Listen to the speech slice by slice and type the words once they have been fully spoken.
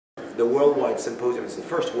The Worldwide Symposium is the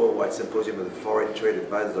first Worldwide Symposium of the Foreign Trade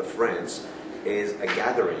Advisors of France, is a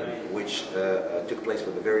gathering which took place for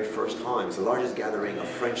the very first time. It's the largest gathering of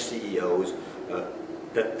French CEOs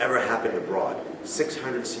that ever happened abroad.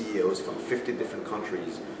 600 CEOs from 50 different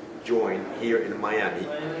countries joined here in Miami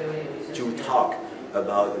to talk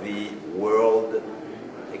about the world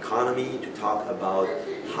economy, to talk about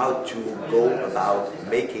how to go about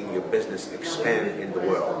making your business expand in the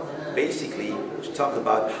world. Basically, to talk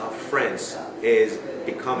about how France is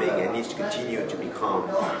becoming and needs to continue to become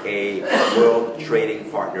a world trading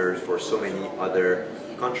partner for so many other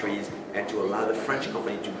countries, and to allow the French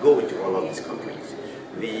company to go into all of these countries.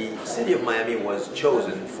 The city of Miami was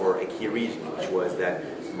chosen for a key reason, which was that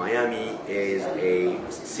Miami is a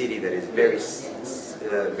city that is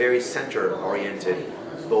very center-oriented,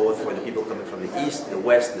 both for the people coming from the east, the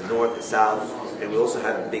west, the north, the south, and we also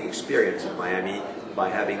have a big experience in Miami by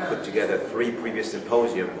having put together 3 previous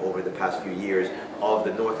symposiums over the past few years of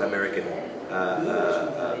the North American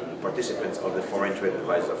participants of the Foreign Trade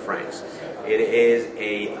Advisors of France. It is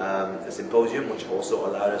a symposium which also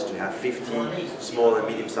allowed us to have 50 small and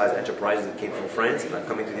medium-sized enterprises that came from France and are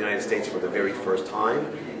coming to the United States for the very first time.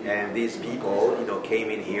 And these people, came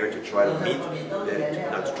in here to try to meet,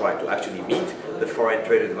 to actually meet the Foreign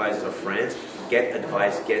Trade Advisors of France, get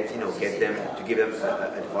advice, give them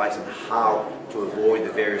advice on how to avoid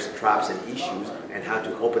the various traps and issues, and how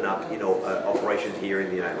to open up, operations here in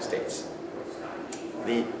the United States.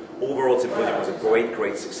 The overall symposium was a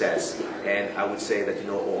great success, and I would say that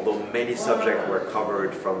although many subjects were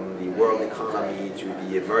covered, from the world economy to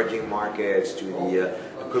the emerging markets to the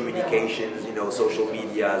communications, social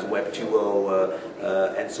medias, Web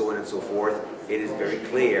 2.0, and so on and so forth, it is very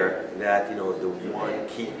clear that the one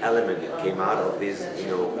key element that came out of this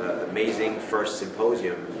amazing first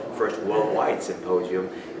worldwide symposium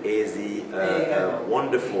is the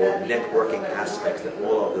wonderful networking aspects that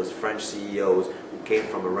all of those French CEOs who came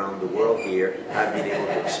from around the world here have been able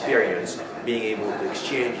to experience, being able to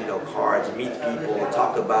exchange cards, meet people,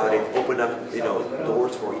 talk about it, open up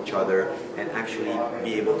doors for each other, and actually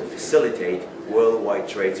be able to facilitate worldwide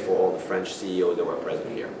trades for all the French CEOs that were present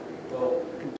here.